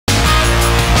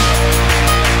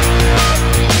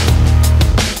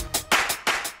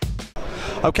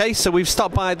Okay, so we've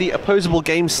stopped by the Opposable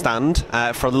Games stand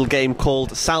for a little game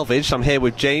called Salvaged. I'm here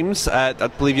with James. I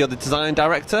believe you're the design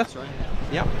director. That's right.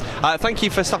 Yeah. Thank you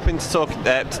for stopping to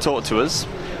talk to us.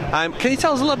 Can you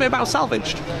tell us a little bit about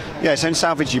Salvaged? Yeah, so in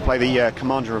Salvage you play the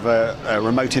commander of a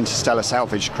Remote Interstellar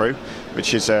Salvage Crew,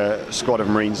 which is a squad of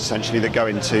Marines essentially that go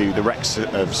into the wrecks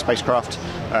of spacecraft,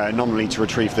 not only to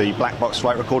retrieve the black box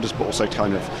flight recorders, but also to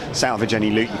kind of salvage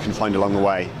any loot you can find along the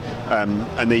way.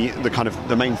 And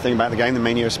the main thing about the game, the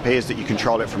main USP, is that you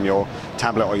control it from your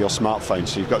tablet or your smartphone.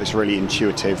 So you've got this really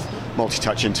intuitive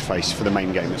multi-touch interface for the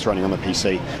main game that's running on the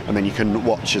PC, and then you can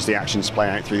watch as the actions play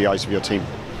out through the eyes of your team.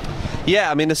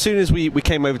 Yeah, I mean, as soon as we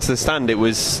came over to the stand, it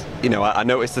was, you know, I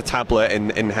noticed the tablet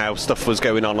in how stuff was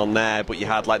going on there, but you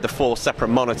had like the 4 separate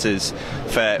monitors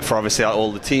for obviously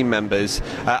all the team members.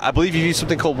 I believe you use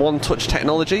something called One Touch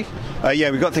technology. Yeah,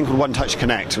 we've got a thing called One Touch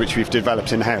Connect, which we've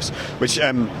developed in-house, which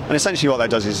and essentially what that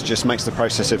does is just makes the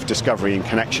process of discovery and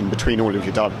connection between all of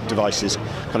your devices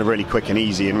kind of really quick and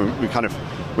easy. And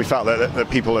we felt that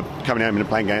people are coming home and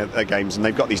playing games, and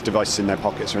they've got these devices in their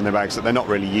pockets or in their bags that they're not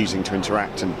really using to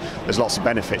interact. And there's lots of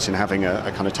benefits in having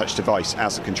a kind of touch device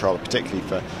as a controller, particularly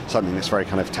for something that's very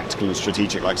kind of tactical and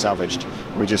strategic like Salvaged.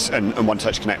 And One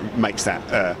Touch Connect makes that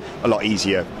a lot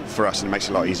easier for us, and it makes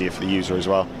it a lot easier for the user as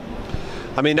well.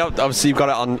 I mean, obviously you've got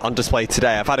it on display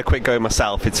today. I've had a quick go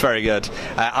myself. It's very good.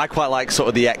 I quite like sort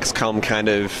of the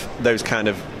XCOM those kind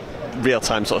of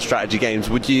real-time sort of strategy games.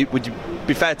 Would you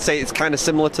be fair to say it's kind of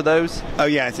similar to those? Oh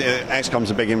yeah,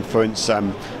 XCOM's a big influence.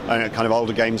 Kind of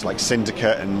older games like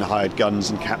Syndicate and Hired Guns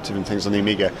and Captive and things on the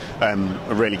Amiga are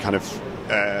really kind of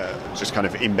just kind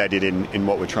of embedded in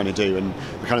what we're trying to do, and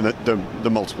kind of the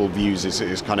multiple views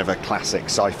is kind of a classic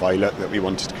sci-fi look that we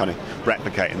wanted to kind of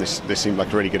replicate, and this seemed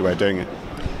like a really good way of doing it.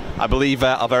 I believe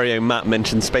our very own Matt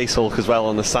mentioned Space Hulk as well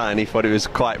on the site, and he thought it was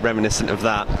quite reminiscent of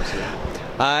that.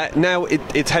 Now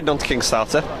it's heading on to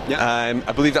Kickstarter. Yeah.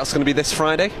 I believe that's going to be this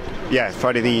Friday. Yeah,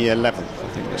 Friday the 11th, I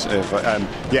think it is.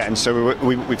 Yeah, and so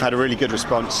we've had a really good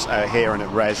response here and at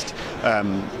RISC,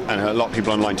 and a lot of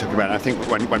people online talk about it. I think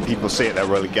when people see it, they'll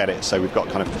really get it. So we've got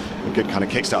kind of a good kind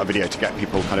of Kickstarter video to get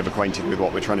people kind of acquainted with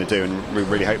what we're trying to do, and we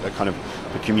really hope that kind of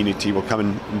the community will come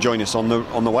and join us on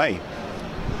the way.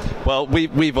 Well,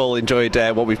 we've all enjoyed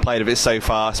what we've played of it so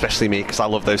far, especially me, because I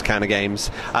love those kind of games.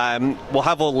 We'll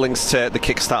have all the links to the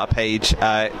Kickstarter page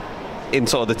in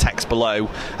sort of the text below.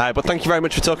 But thank you very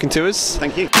much for talking to us.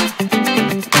 Thank you.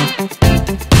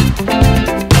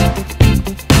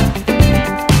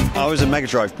 I was a Mega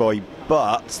Drive boy,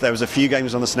 but there was a few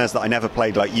games on the SNES that I never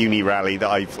played, like Uni Rally, that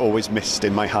I've always missed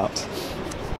in my heart.